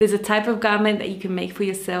There's a type of garment that you can make for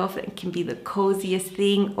yourself that can be the coziest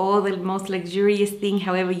thing or the most luxurious thing,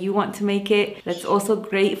 however you want to make it. That's also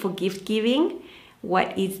great for gift giving.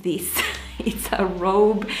 What is this? It's a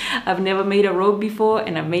robe. I've never made a robe before,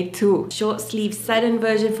 and I've made two. Short sleeve satin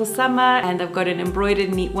version for summer, and I've got an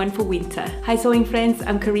embroidered knit one for winter. Hi sewing friends,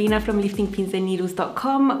 I'm Karina from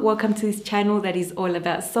liftingpinsandneedles.com. Welcome to this channel that is all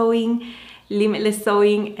about sewing, limitless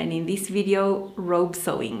sewing, and in this video, robe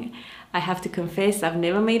sewing. I have to confess, I've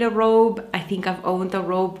never made a robe. I think I've owned a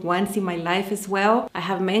robe once in my life as well. I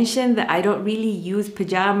have mentioned that I don't really use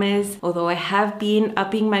pajamas, although I have been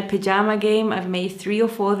upping my pajama game. I've made 3 or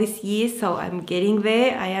 4 this year, so I'm getting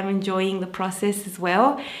there. I am enjoying the process as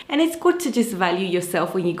well. And it's good to just value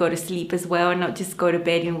yourself when you go to sleep as well, and not just go to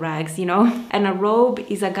bed in rags, you know? And a robe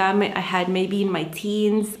is a garment I had maybe in my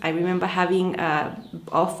teens. I remember having a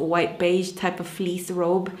off-white beige type of fleece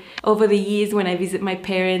robe. Over the years when I visit my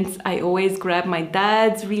parents, I always grab my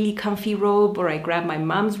dad's really comfy robe, or I grab my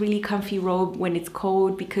mom's really comfy robe when it's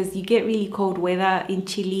cold, because you get really cold weather in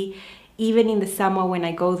Chile, even in the summer when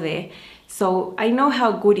I go there. So I know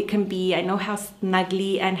how good it can be. I know how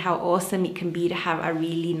snuggly and how awesome it can be to have a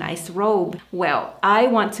really nice robe. Well, I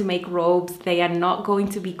want to make robes. They are not going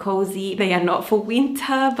to be cozy. They are not for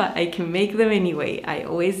winter, but I can make them anyway. I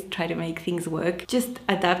always try to make things work, just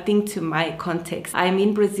adapting to my context. I'm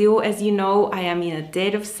in Brazil, as you know. I am in the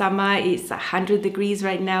dead of summer. It's 100 degrees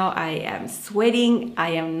right now. I am sweating.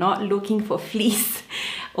 I am not looking for fleece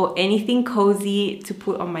or anything cozy to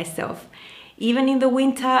put on myself. Even in the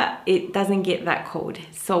winter, it doesn't get that cold.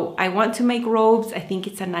 So I want to make robes. I think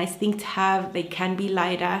it's a nice thing to have. They can be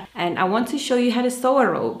lighter. And I want to show you how to sew a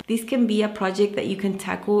robe. This can be a project that you can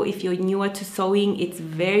tackle if you're newer to sewing. It's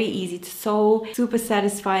very easy to sew, super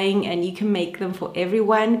satisfying, and you can make them for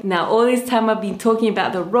everyone. Now, all this time I've been talking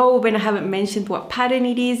about the robe and I haven't mentioned what pattern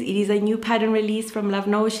it is. It is a new pattern release from Love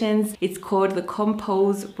Notions. It's called the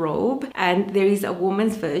Compose Robe. And there is a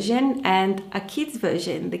woman's version and a kid's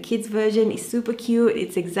version. The kid's version is super cute.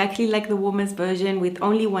 It's exactly like the woman's version with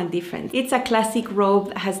only one difference. It's a classic robe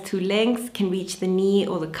that has 2 lengths, can reach the knee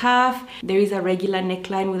or the calf. There is a regular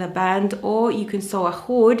neckline with a band, or you can sew a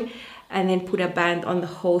hood and then put a band on the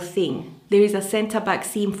whole thing. There is a center back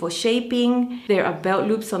seam for shaping. There are belt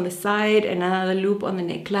loops on the side and another loop on the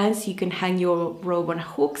neckline, so you can hang your robe on a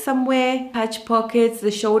hook somewhere. Patch pockets.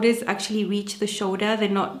 The shoulders actually reach the shoulder. They're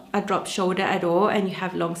not a drop shoulder at all, and you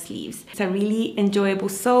have long sleeves. It's a really enjoyable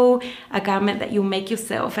sew, a garment that you make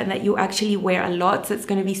yourself and that you actually wear a lot, so it's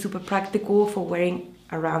going to be super practical for wearing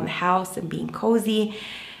around the house and being cozy,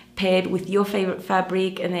 paired with your favorite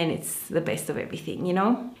fabric, and then it's the best of everything, you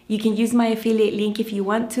know? You can use my affiliate link if you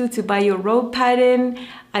want to buy your robe pattern.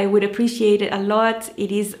 I would appreciate it a lot.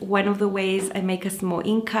 It is one of the ways I make a small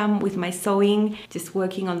income with my sewing, just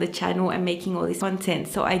working on the channel and making all this content.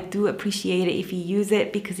 So I do appreciate it if you use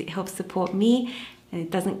it, because it helps support me and it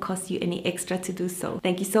doesn't cost you any extra to do so.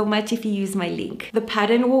 Thank you so much if you use my link. The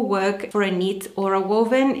pattern will work for a knit or a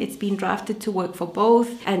woven. It's been drafted to work for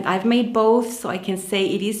both, and I've made both, so I can say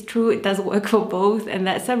it is true. It does work for both, and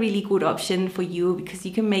that's a really good option for you because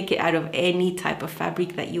you can make it out of any type of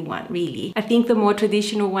fabric that you want, really. I think the more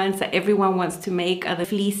traditional ones that everyone wants to make are the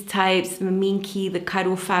fleece types, the minky, the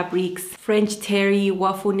cuddle fabrics, French terry,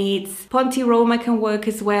 waffle knits. Ponte Roma can work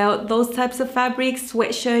as well. Those types of fabrics,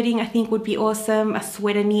 sweatshirting I think would be awesome.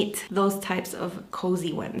 Sweater knit, those types of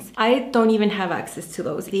cozy ones. I don't even have access to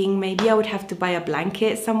those things. Maybe I would have to buy a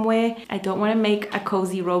blanket somewhere. I don't want to make a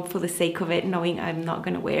cozy robe for the sake of it, knowing I'm not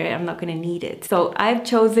going to wear it, I'm not going to need it. So I've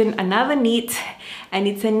chosen another knit, and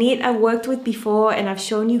it's a knit I've worked with before, and I've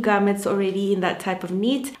shown you garments already in that type of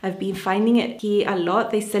knit. I've been finding it here a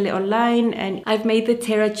lot. They sell it online, and I've made the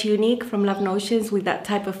Terra tunic from Love Notions with that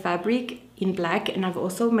type of fabric in black, and I've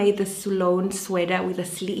also made the Sulone sweater with a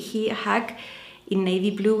slit here hack in navy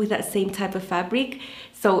blue with that same type of fabric.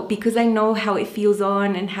 So because I know how it feels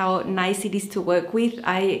on and how nice it is to work with,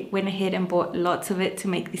 I went ahead and bought lots of it to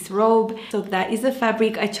make this robe. So that is the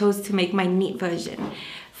fabric I chose to make my knit version.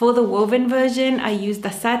 For the woven version, I used the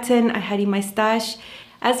satin I had in my stash.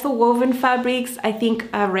 As for woven fabrics, I think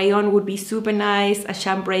a rayon would be super nice, a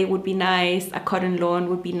chambray would be nice, a cotton lawn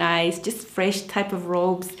would be nice, just fresh type of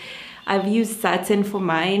robes. I've used satin for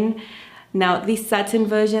mine. Now, this satin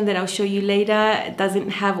version that I'll show you later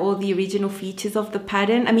doesn't have all the original features of the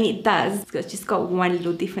pattern. I mean, it does. It's just got one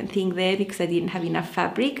little different thing there because I didn't have enough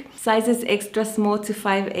fabric. Sizes extra small to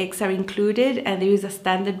 5X are included, and there is a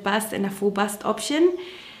standard bust and a full bust option.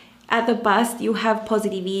 At the bust, you have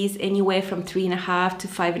positive ease anywhere from 3.5 to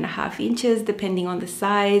 5.5 inches, depending on the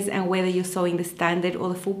size and whether you're sewing the standard or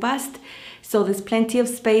the full bust. So there's plenty of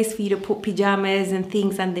space for you to put pajamas and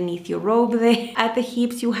things underneath your robe there. At the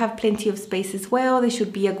hips, you have plenty of space as well. There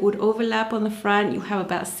should be a good overlap on the front. You have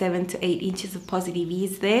about 7 to 8 inches of positive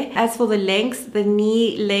ease there. As for the lengths, the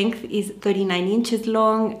knee length is 39 inches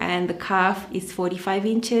long and the calf is 45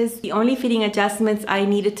 inches. The only fitting adjustments I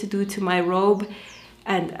needed to do to my robe,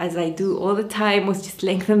 and as I do all the time, was just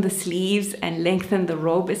lengthen the sleeves and lengthen the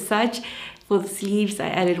robe as such. For the sleeves, I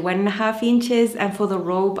added 1.5 inches, and for the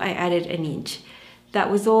robe, I added 1 inch.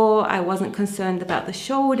 That was all. I wasn't concerned about the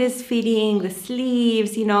shoulders fitting, the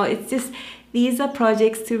sleeves, you know, it's just, these are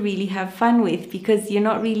projects to really have fun with, because you're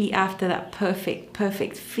not really after that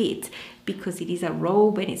perfect fit, because it is a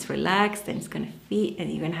robe and it's relaxed and it's going to fit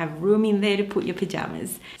and you're going to have room in there to put your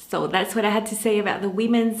pajamas. So that's what I had to say about the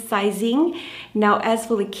women's sizing. Now, as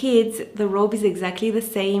for the kids, the robe is exactly the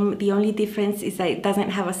same. The only difference is that it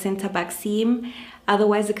doesn't have a center back seam.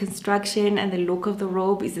 Otherwise, the construction and the look of the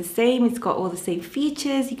robe is the same. It's got all the same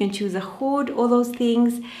features. You can choose a hood, all those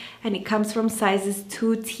things. And it comes from sizes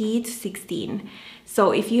 2T to 16.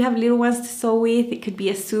 So if you have little ones to sew with, it could be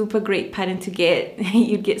a super great pattern to get.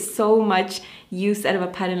 You'd get so much use out of a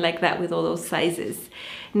pattern like that with all those sizes.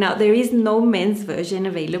 Now, there is no men's version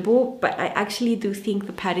available, but I actually do think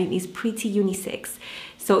the pattern is pretty unisex.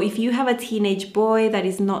 So if you have a teenage boy that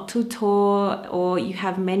is not too tall, or you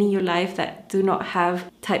have men in your life that do not have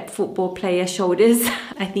type football player shoulders,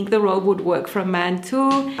 I think the robe would work for a man too.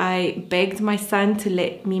 I begged my son to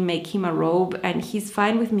let me make him a robe, and he's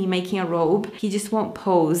fine with me making a robe. He just won't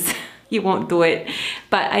pose. He won't do it.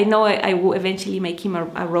 But I know I will eventually make him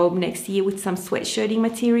a robe next year with some sweatshirting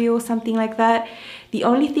material or something like that. The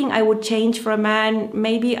only thing I would change for a man,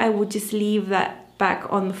 maybe I would just leave that back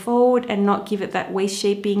on the fold and not give it that waist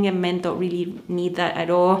shaping, and men don't really need that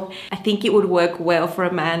at all. I think it would work well for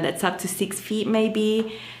a man that's up to 6 feet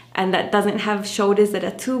maybe, and that doesn't have shoulders that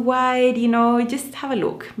are too wide, you know. Just have a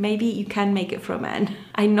look. Maybe you can make it for a man.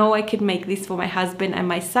 I know I could make this for my husband and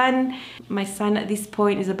my son. My son at this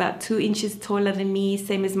point is about 2 inches taller than me,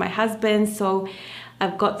 same as my husband, so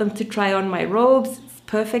I've got them to try on my robes.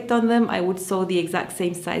 Perfect on them. I would sew the exact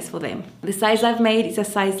same size for them. The size I've made is a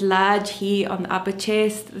size large here on the upper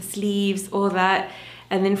chest, the sleeves, all that.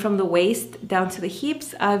 And then from the waist down to the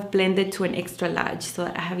hips, I've blended to an extra large so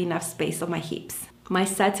that I have enough space on my hips. My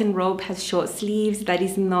satin robe has short sleeves. That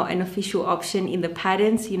is not an official option in the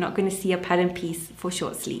pattern, so you're not going to see a pattern piece for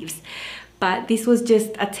short sleeves. But this was just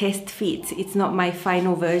a test fit. It's not my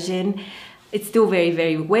final version. It's still very,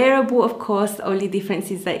 very wearable, of course. The only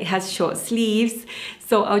difference is that it has short sleeves.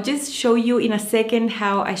 So I'll just show you in a second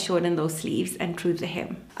how I shorten those sleeves and trew the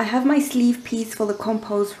hem. I have my sleeve piece for the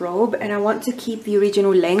composed robe, and I want to keep the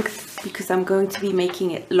original length because I'm going to be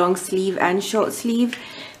making it long sleeve and short sleeve.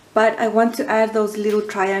 But I want to add those little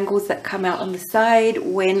triangles that come out on the side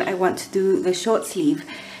when I want to do the short sleeve.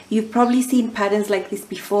 You've probably seen patterns like this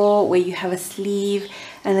before, where you have a sleeve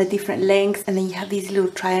and a different length, and then you have these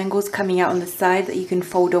little triangles coming out on the side that you can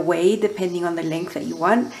fold away depending on the length that you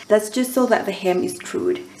want. That's just so that the hem is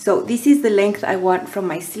trued. So this is the length I want from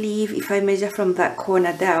my sleeve. If I measure from that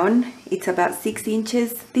corner down, it's about 6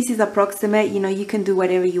 inches. This is approximate, you know, you can do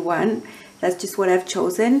whatever you want. That's just what I've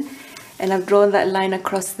chosen. And I've drawn that line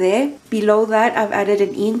across there. Below that, I've added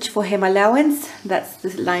 1 inch for hem allowance. That's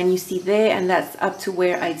the line you see there, and that's up to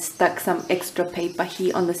where I stuck some extra paper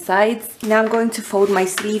here on the sides. Now I'm going to fold my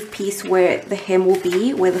sleeve piece where the hem will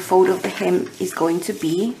be, where the fold of the hem is going to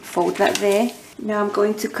be. Fold that there. Now I'm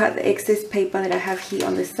going to cut the excess paper that I have here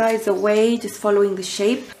on the sides away, just following the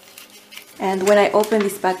shape. And when I open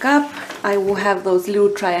this back up, I will have those little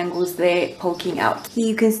triangles there poking out. Here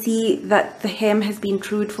you can see that the hem has been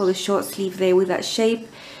trued for the short sleeve there with that shape.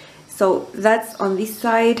 So that's on this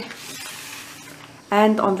side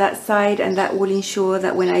and on that side, and that will ensure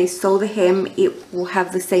that when I sew the hem, it will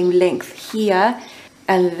have the same length here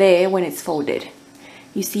and there when it's folded.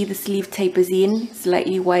 You see the sleeve tapers in,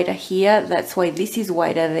 slightly wider here. That's why this is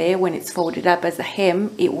wider there. When it's folded up as a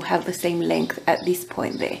hem, it will have the same length at this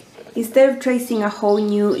point there. Instead of tracing a whole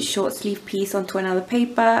new short sleeve piece onto another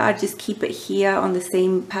paper, I just keep it here on the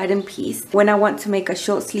same pattern piece. When I want to make a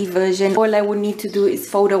short sleeve version, all I would need to do is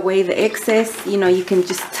fold away the excess. You know, you can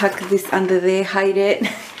just tuck this under there, hide it,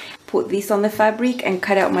 put this on the fabric and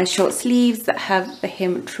cut out my short sleeves that have the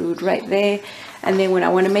hem trued right there. And then when I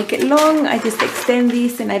want to make it long, I just extend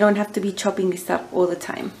this and I don't have to be chopping this up all the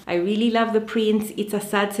time. I really love the print. It's a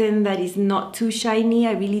satin that is not too shiny.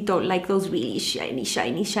 I really don't like those really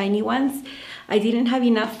shiny ones. I didn't have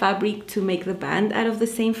enough fabric to make the band out of the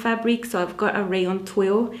same fabric, so I've got a rayon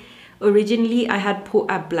twill. Originally, I had put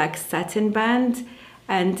a black satin band,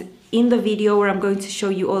 and In the video where I'm going to show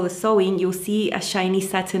you all the sewing, you'll see a shiny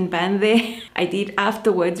satin band there. I did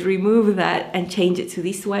afterwards remove that and change it to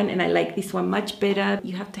this one, and I like this one much better.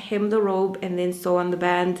 You have to hem the robe and then sew on the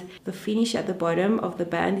band. The finish at the bottom of the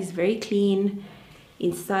band is very clean.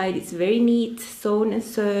 Inside it's very neat, sewn and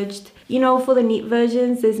serged. You know, for the knit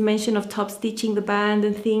versions, there's mention of top stitching the band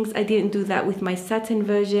and things. I didn't do that with my satin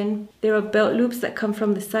version. There are belt loops that come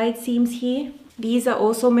from the side seams here. These are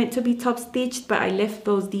also meant to be top stitched, but I left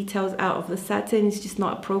those details out of the satin. It's just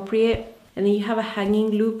not appropriate. And then you have a hanging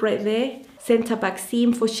loop right there. Center back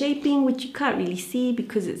seam for shaping, which you can't really see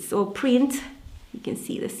because it's all print. You can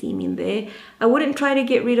see the seam in there. I wouldn't try to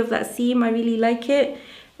get rid of that seam. I really like it.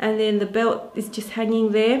 And then the belt is just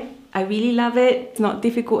hanging there. I really love it. It's not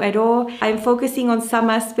difficult at all. I'm focusing on some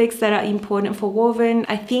aspects that are important for woven.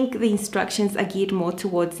 I think the instructions are geared more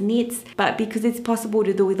towards knits, but because it's possible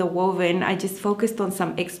to do with a woven, I just focused on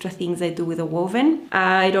some extra things I do with a woven.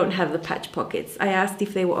 I don't have the patch pockets. I asked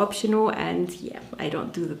if they were optional, and yeah, I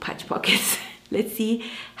don't do the patch pockets. Let's see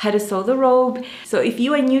how to sew the robe. So if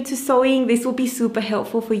you are new to sewing, this will be super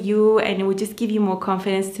helpful for you, and it will just give you more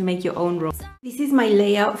confidence to make your own robe. This is my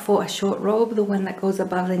layout for a short robe, the one that goes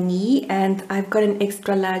above the knee, and I've got an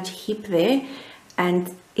extra large hip there,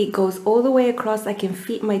 and it goes all the way across. I can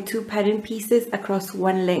fit my 2 pattern pieces across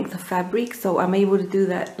one length of fabric, so I'm able to do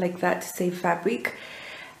that like that to save fabric.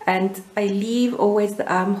 And I leave always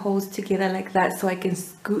the armholes together like that so I can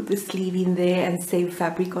scoot the sleeve in there and save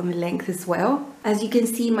fabric on the length as well. As you can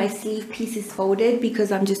see, my sleeve piece is folded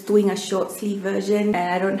because I'm just doing a short sleeve version and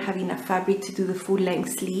I don't have enough fabric to do the full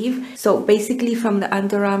length sleeve. So basically from the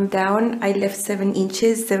underarm down, I left 7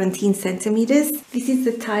 inches, 17 centimeters. This is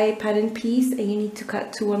the tie pattern piece and you need to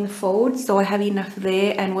cut 2 on the fold. So I have enough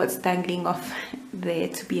there and what's dangling off there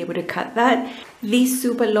to be able to cut that. This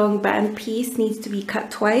super long band piece needs to be cut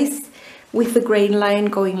twice with the grain line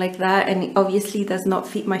going like that, and it obviously does not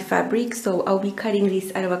fit my fabric, so I'll be cutting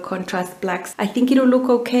this out of a contrast black. I think it'll look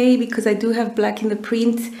okay because I do have black in the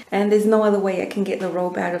print and there's no other way I can get the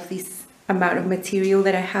robe out of this amount of material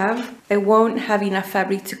that I have. I won't have enough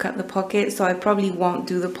fabric to cut the pocket, so I probably won't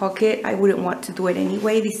do the pocket. I wouldn't want to do it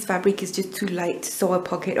anyway. This fabric is just too light to sew a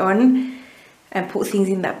pocket on and put things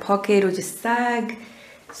in that pocket or just sag.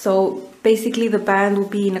 So basically the band will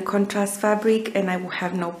be in a contrast fabric and I will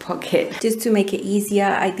have no pocket. Just to make it easier,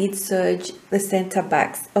 I did serge the center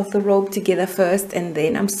backs of the robe together first and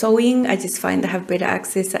then I'm sewing. I just find I have better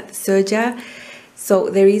access at the serger. So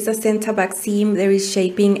there is a center back seam, there is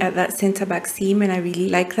shaping at that center back seam and I really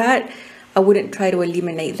like that. I wouldn't try to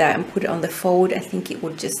eliminate that and put it on the fold. I think it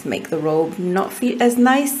would just make the robe not fit as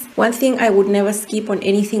nice. One thing I would never skip on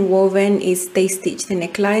anything woven is stay stitch the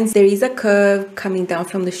necklines. There is a curve coming down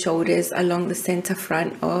from the shoulders along the center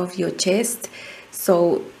front of your chest.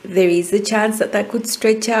 So there is a chance that that could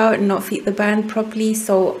stretch out and not fit the band properly.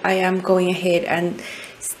 So I am going ahead and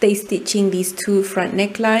stay stitching these 2 front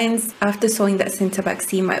necklines. After sewing that center back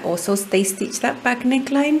seam, I also stay stitch that back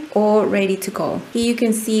neckline, all ready to go. Here you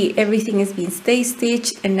can see everything has been stay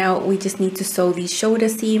stitched and now we just need to sew these shoulder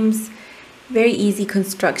seams. Very easy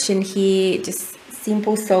construction here, just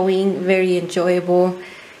simple sewing, very enjoyable.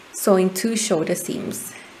 Sewing 2 shoulder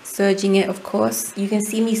seams. Serging it, of course. You can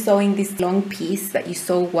see me sewing this long piece that you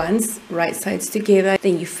sew once, right sides together,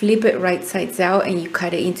 then you flip it right sides out and you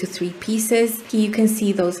cut it into 3 pieces. Here you can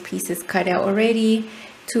see those pieces cut out already.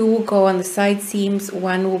 2 will go on the side seams,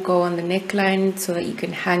 1 will go on the neckline so that you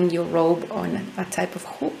can hang your robe on a type of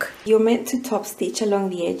hook. You're meant to top stitch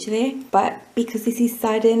along the edge there, but because this is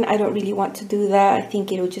satin, I don't really want to do that. I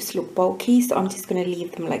think it'll just look bulky, so I'm just going to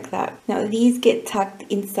leave them like that. Now these get tucked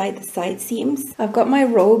inside the side seams. I've got my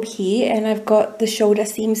robe here and I've got the shoulder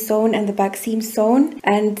seam sewn and the back seam sewn.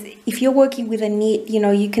 And if you're working with a knit, you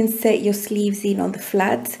know, you can set your sleeves in on the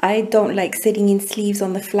flat. I don't like setting in sleeves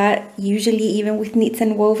on the flat, usually even with knits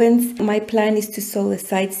and wovens. My plan is to sew the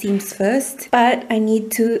side seams first, but I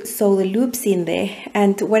need to sew the loops in there.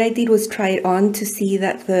 And what I did was try it on to see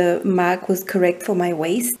that the mark was correct for my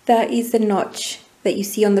waist. That is the notch that you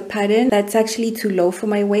see on the pattern. That's actually too low for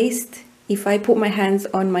my waist. If I put my hands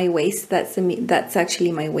on my waist, that's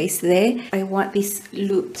actually my waist there. I want this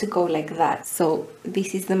loop to go like that. So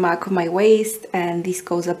this is the mark of my waist and this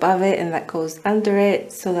goes above it and that goes under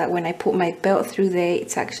it, so that when I put my belt through there,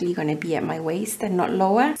 it's actually going to be at my waist and not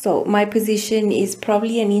lower. So my position is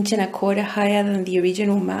probably 1.25 inches higher than the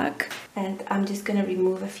original mark. And I'm just going to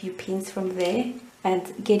remove a few pins from there.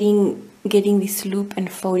 And getting this loop and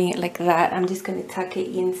folding it like that, I'm just going to tuck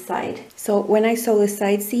it inside. So when I sew the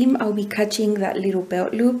side seam, I'll be catching that little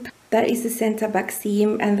belt loop. That is the center back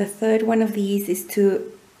seam, and the third one of these is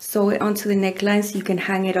to sew it onto the neckline so you can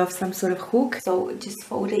hang it off some sort of hook. So just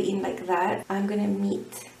fold it in like that. I'm gonna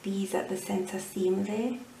meet these at the center seam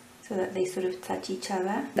there so that they sort of touch each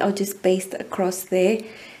other. I'll just baste across there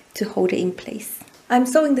to hold it in place. I'm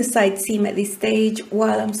sewing the side seam at this stage.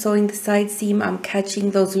 While I'm sewing the side seam, I'm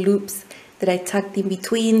catching those loops that I tucked in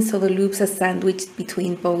between, so the loops are sandwiched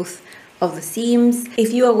between both of the seams.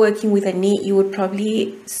 If you are working with a knit, you would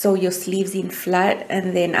probably sew your sleeves in flat,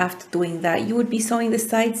 and then after doing that, you would be sewing the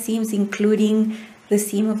side seams, including the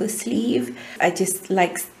seam of the sleeve. I just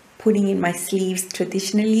like putting in my sleeves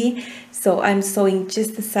traditionally, so I'm sewing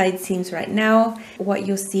just the side seams right now. What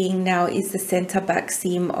you're seeing now is the center back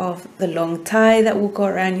seam of the long tie that will go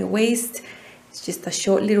around your waist. It's just a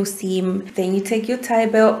short little seam. Then you take your tie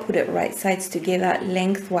belt, put it right sides together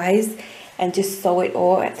lengthwise, and just sew it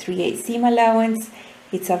all at 3/8 seam allowance.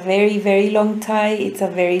 It's a very, very long tie. It's a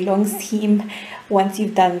very long seam. Once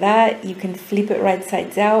you've done that, you can flip it right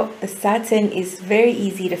sides out. The satin is very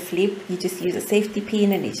easy to flip. You just use a safety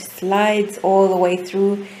pin and it just slides all the way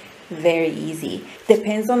through. Very easy.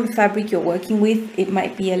 Depends on the fabric you're working with. It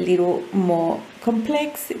might be a little more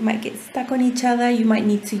complex. It might get stuck on each other. You might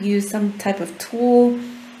need to use some type of tool.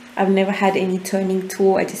 I've never had any turning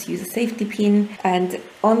tool. I just use a safety pin, and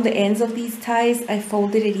on the ends of these ties I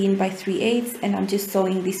folded it in by 3/8, and I'm just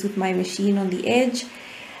sewing this with my machine on the edge.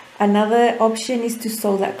 Another option is to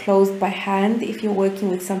sew that closed by hand. If you're working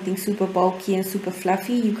with something super bulky and super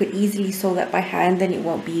fluffy, you could easily sew that by hand and it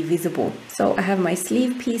won't be visible. So I have my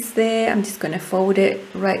sleeve piece there. I'm just going to fold it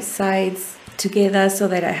right sides together so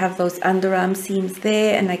that I have those underarm seams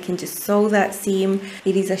there, and I can just sew that seam.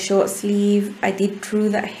 It is a short sleeve. I did drew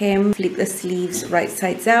that hem, flip the sleeves right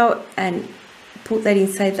sides out and put that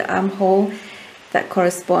inside the armhole that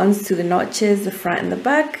corresponds to the notches, the front and the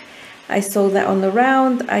back. I sew that on the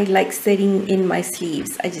round. I like setting in my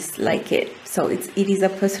sleeves. I just like it. So it is a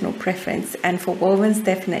personal preference, and for wovens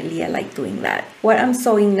definitely I like doing that. What I'm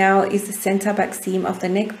sewing now is the center back seam of the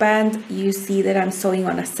neckband. You see that I'm sewing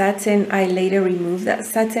on a satin. I later removed that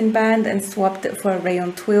satin band and swapped it for a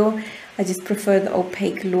rayon twill. I just prefer the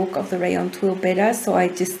opaque look of the rayon twill better, so I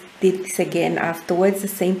just did this again afterwards, the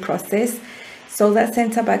same process. Sew that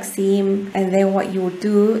center back seam, and then what you will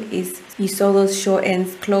do is you sew those short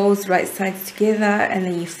ends closed right sides together, and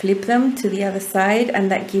then you flip them to the other side, and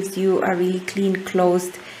that gives you a really clean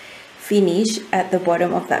closed finish at the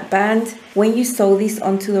bottom of that band. When you sew this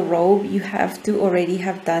onto the robe, you have to already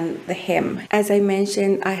have done the hem. As I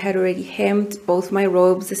mentioned, I had already hemmed both my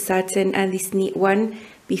robes, the satin and this knit one,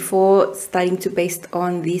 before starting to baste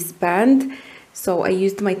on this band. So I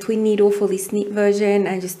used my twin needle for this knit version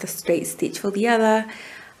and just a straight stitch for the other.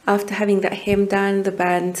 After having that hem done, the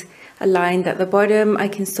band aligned at the bottom, I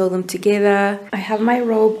can sew them together. I have my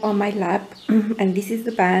robe on my lap and this is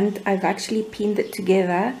the band. I've actually pinned it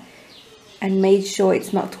together and made sure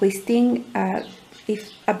it's not twisting. If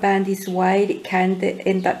a band is wide, it can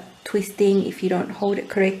end up twisting. If you don't hold it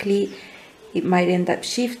correctly, it might end up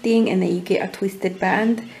shifting and then you get a twisted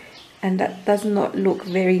band, and that does not look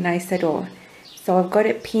very nice at all. So I've got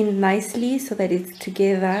it pinned nicely so that it's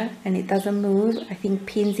together and it doesn't move. I think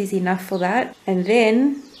pins is enough for that. And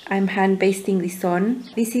then I'm hand basting this on.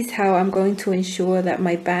 This is how I'm going to ensure that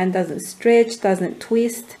my band doesn't stretch, doesn't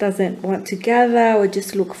twist, doesn't want to gather or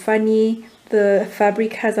just look funny. The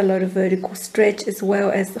fabric has a lot of vertical stretch as well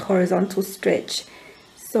as the horizontal stretch.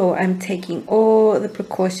 So I'm taking all the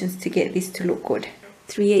precautions to get this to look good.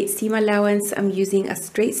 3/8 seam allowance. I'm using a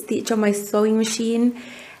straight stitch on my sewing machine.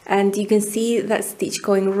 And you can see that stitch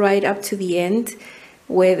going right up to the end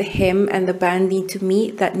where the hem and the band need to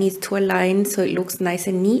meet. That needs to align so it looks nice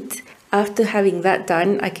and neat. After having that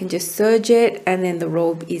done, I can just serge it and then the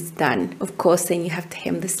robe is done. Of course, then you have to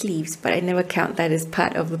hem the sleeves, but I never count that as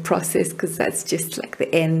part of the process because that's just like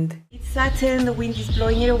the end. It's satin, the wind is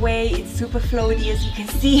blowing it away. It's super floaty, as you can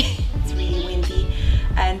see. It's really windy.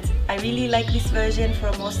 And I really like this version for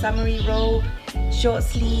a more summery robe. Short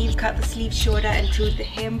sleeve, cut the sleeve shorter and drew the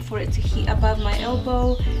hem for it to hit above my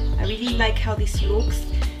elbow. I really like how this looks,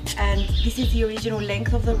 and this is the original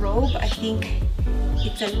length of the robe. I think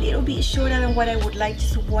it's a little bit shorter than what I would like,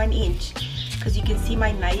 just 1 inch, because you can see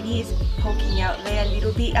my nightie is poking out there a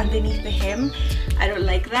little bit underneath the hem. I don't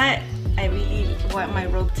like that. I really want my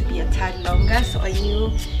robe to be a tad longer, so I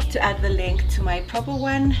knew to add the length to my proper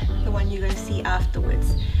one, the one you're going to see afterwards.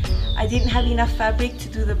 I didn't have enough fabric to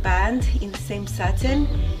do the band in the same satin,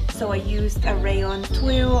 so I used a rayon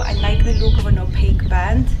twill. I like the look of an opaque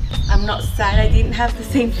band. I'm not sad I didn't have the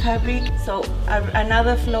same fabric. So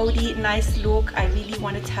another floaty, nice look. I really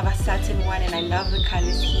wanted to have a satin one and I love the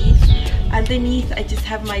colors here. Underneath, I just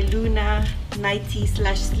have my Luna nightie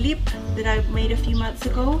slash slip. that I made a few months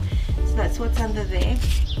ago. So that's what's under there.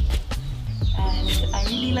 And I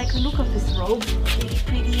really like the look of this robe. Really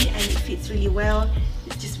pretty and it fits really well.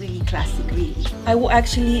 It's just really classic, really. I will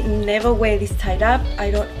actually never wear this tied up.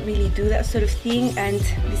 I don't really do that sort of thing, and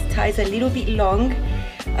this tie is a little bit long.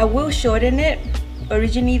 I will shorten it.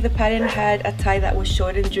 Originally the pattern had a tie that was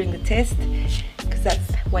shortened during the test, because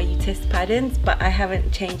that's why you test patterns, but I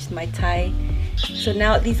haven't changed my tie. So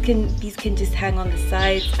now these can just hang on the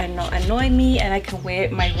sides and not annoy me, and I can wear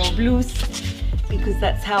my robe loose, because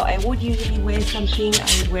that's how I would usually wear something.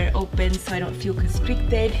 I would wear it open so I don't feel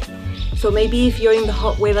constricted. So maybe if you're in the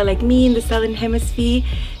hot weather like me in the southern hemisphere,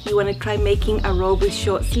 you want to try making a robe with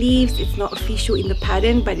short sleeves. It's not official in the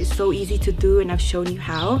pattern, but it's so easy to do, and I've shown you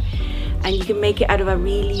how. And you can make it out of a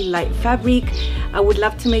really light fabric. I would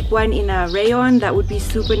love to make one in a rayon. That would be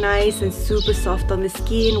super nice and super soft on the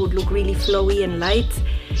skin, would look really flowy and light.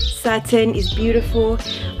 Satin is beautiful.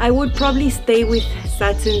 I would probably stay with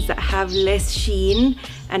satins that have less sheen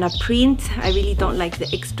and a print. I really don't like the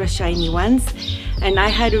extra shiny ones. And I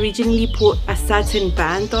had originally put a satin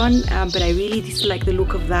band on, but I really dislike the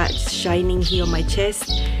look of that just shining here on my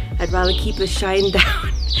chest. I'd rather keep the shine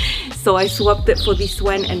down. So I swapped it for this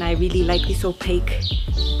one, and I really like this opaque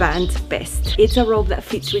band best. It's a robe that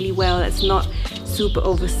fits really well. It's not super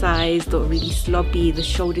oversized or really sloppy. The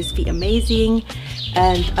shoulders fit amazing,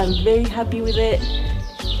 and I'm very happy with it.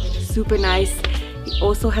 Super nice. It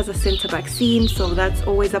also has a center back seam, so that's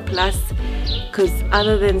always a plus, because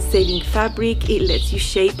other than saving fabric, it lets you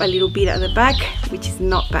shape a little bit at the back, which is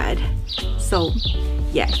not bad. So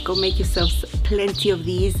yeah, go make yourselves plenty of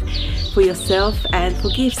these for yourself and for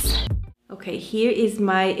gifts. Okay, here is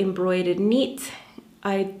my embroidered knit.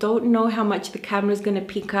 I don't know how much the camera is going to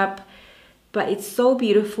pick up, but it's so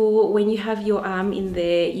beautiful. When you have your arm in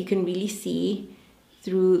there, you can really see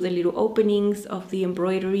through the little openings of the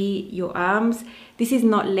embroidery your arms. This is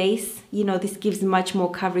not lace, you know, this gives much more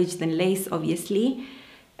coverage than lace, obviously.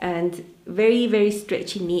 And very, very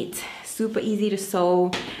stretchy knit, super easy to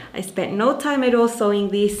sew. I spent no time at all sewing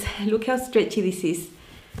this. Look how stretchy this is,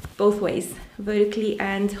 both ways, vertically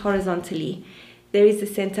and horizontally. There is the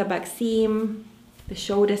center back seam, the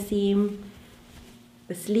shoulder seam,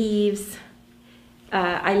 the sleeves.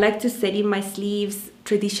 I like to set in my sleeves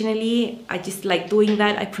traditionally. I just like doing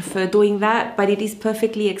that. I prefer doing that, but it is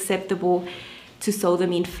perfectly acceptable to sew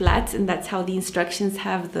them in flat, and that's how the instructions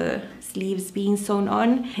have the sleeves being sewn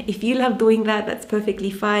on. If you love doing that, that's perfectly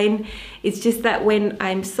fine. It's just that when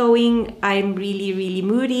I'm sewing, I'm really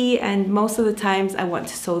moody, and most of the times I want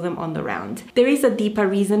to sew them on the round. There is a deeper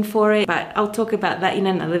reason for it, but I'll talk about that in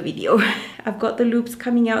another video. I've got the loops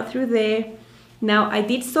coming out through there. Now I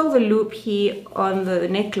did sew the loop here on the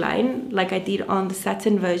neckline like I did on the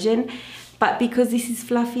satin version, but because this is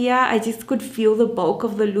fluffier, I just could feel the bulk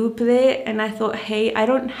of the loop there, and I thought, hey, I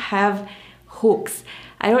don't have hooks.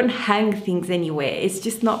 I don't hang things anywhere. It's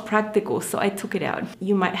just not practical, so I took it out.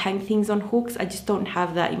 You might hang things on hooks. I just don't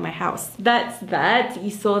have that in my house. That's that. You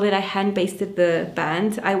saw that I hand basted the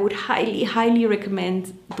band. I would highly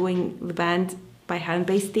recommend doing the band by hand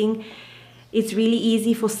basting. It's really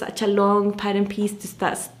easy for such a long pattern piece to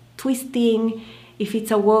start twisting. If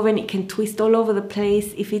it's a woven, it can twist all over the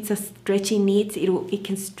place. If it's a stretchy knit, it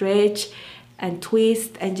can stretch and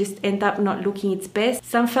twist and just end up not looking its best.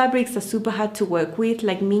 Some fabrics are super hard to work with,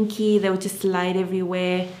 like Minky, they'll just slide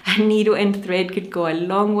everywhere. A needle and thread could go a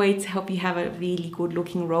long way to help you have a really good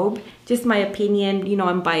looking robe. Just my opinion, you know,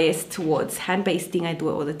 I'm biased towards hand basting. I do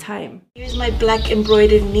it all the time. Here's my black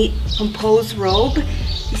embroidered knit compose robe.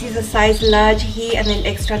 This is a size large here and then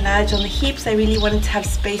extra large on the hips. I really wanted to have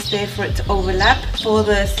space there for it to overlap. For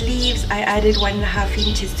the sleeves, I added 1.5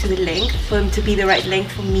 inches to the length for them to be the right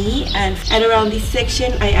length for me. And at around this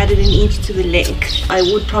section, I added 1 inch to the length. I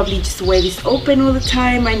would probably just wear this open all the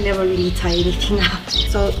time. I never really tie anything up.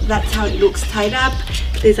 So that's how it looks tied up.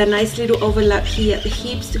 There's a nice little overlap here at the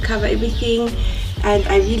hips to cover everything. And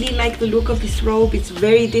I really like the look of this robe. It's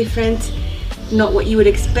very different. Not what you would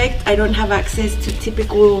expect. I don't have access to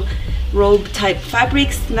typical robe type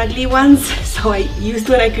fabrics, snuggly ones, so I used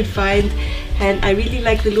what I could find, and I really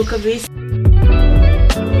like the look of this.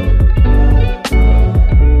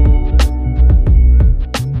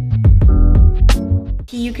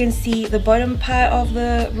 Here you can see the bottom part of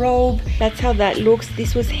the robe. That's how that looks.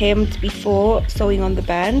 This was hemmed before sewing on the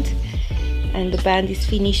band, and the band is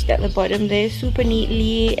finished at the bottom there super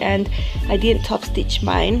neatly, and I didn't top stitch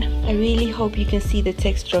mine. I really hope you can see the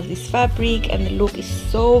texture of this fabric, and the look is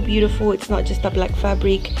so beautiful. It's not just a black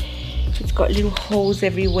fabric, it's got little holes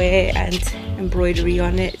everywhere and embroidery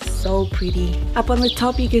on it. It's so pretty. Up on the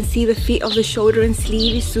top you can see the fit of the shoulder and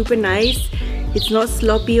sleeve is super nice. It's not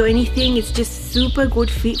sloppy or anything. It's just super good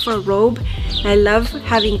fit for a robe. I love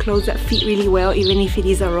having clothes that fit really well, even if it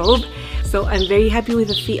is a robe. So I'm very happy with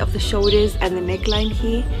the fit of the shoulders and the neckline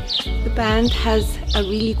here. The band has a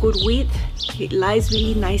really good width. It lies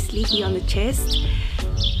really nicely here on the chest.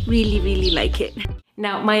 Really like it.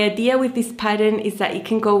 Now, my idea with this pattern is that it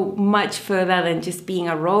can go much further than just being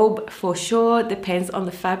a robe. For sure, depends on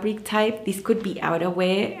the fabric type. This could be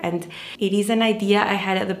outerwear, and it is an idea I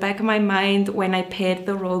had at the back of my mind when I paired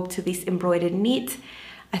the robe to this embroidered knit.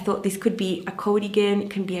 I thought this could be a cardigan, it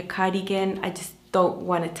can be a cardigan. I just don't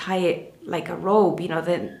want to tie it like a robe, you know,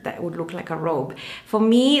 then that would look like a robe. For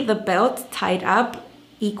me, the belt tied up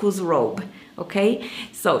equals robe, okay?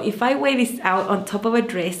 So if I wear this out on top of a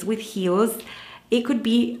dress with heels, it could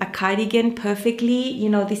be a cardigan perfectly. You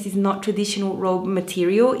know, this is not traditional robe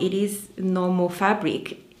material, it is normal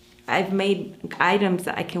fabric. I've made items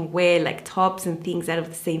that I can wear like tops and things out of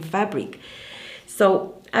the same fabric.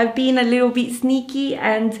 So I've been a little bit sneaky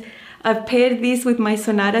and I've paired this with my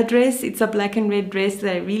Sonata dress. It's a black and red dress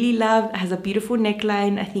that I really love. It has a beautiful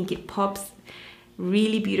neckline. I think it pops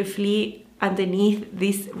really beautifully underneath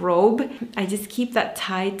this robe. I just keep that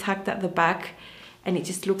tie tucked at the back, and it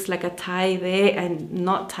just looks like a tie there and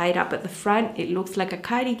not tied up at the front. It looks like a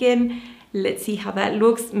cardigan. Let's see how that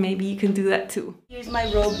looks. Maybe you can do that too. Here's my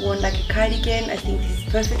robe worn like a cardigan. I think this is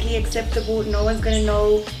perfectly acceptable. No one's gonna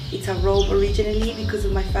know it's a robe originally because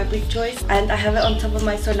of my fabric choice. And I have it on top of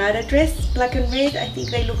my Sonata dress, black and red. I think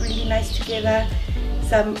they look really nice together.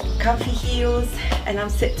 Some comfy heels, and I'm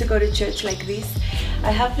set to go to church like this.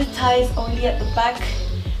 I have the ties only at the back.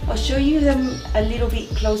 I'll show you them a little bit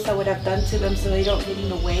closer, what I've done to them so they don't get in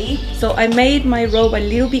the way. So I made my robe a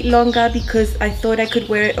little bit longer because I thought I could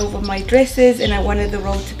wear it over my dresses, and I wanted the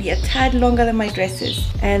robe to be a tad longer than my dresses.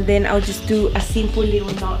 And then I'll just do a simple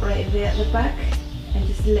little knot right there at the back and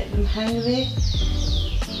just let them hang there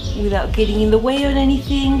without getting in the way or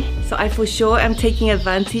anything. So I for sure am taking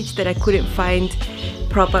advantage that I couldn't find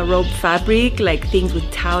proper robe fabric, like things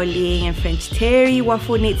with toweling and French terry,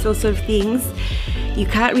 waffle knits, those sort of things. You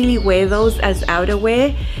can't really wear those as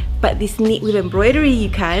outerwear, but this knit with embroidery you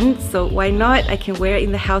can, so why not? I can wear it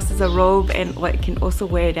in the house as a robe, and I can also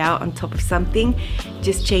wear it out on top of something,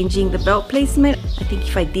 just changing the belt placement. I think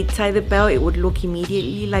if I did tie the belt, it would look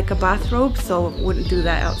immediately like a bathrobe, so I wouldn't do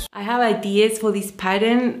that else. I have ideas for this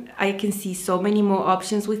pattern. I can see so many more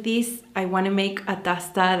options with this. I want to make a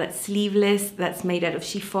dasta that's sleeveless, that's made out of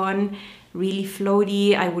chiffon, really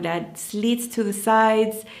floaty. I would add slits to the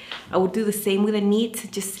sides. I would do the same with a knit,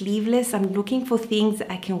 just sleeveless. I'm looking for things that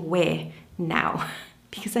I can wear now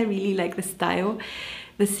because I really like the style.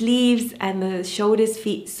 The sleeves and the shoulders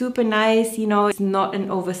fit super nice, you know, it's not an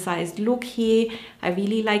oversized look here. I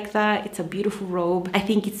really like that. It's a beautiful robe. I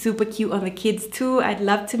think it's super cute on the kids too. I'd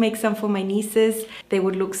love to make some for my nieces. They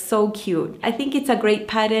would look so cute. I think it's a great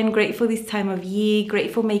pattern, great for this time of year,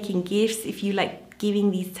 great for making gifts if you like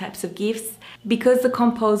giving these types of gifts. Because the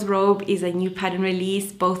Compose robe is a new pattern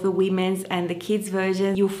release, both the women's and the kids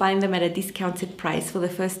version, you'll find them at a discounted price for the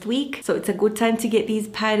first week. So it's a good time to get these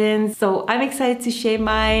patterns. So I'm excited to share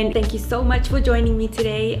mine. Thank you so much for joining me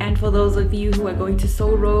today. And for those of you who are going to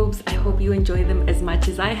sew robes, I hope you enjoy them as much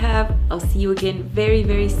as I have. I'll see you again very,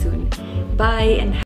 very soon. Bye and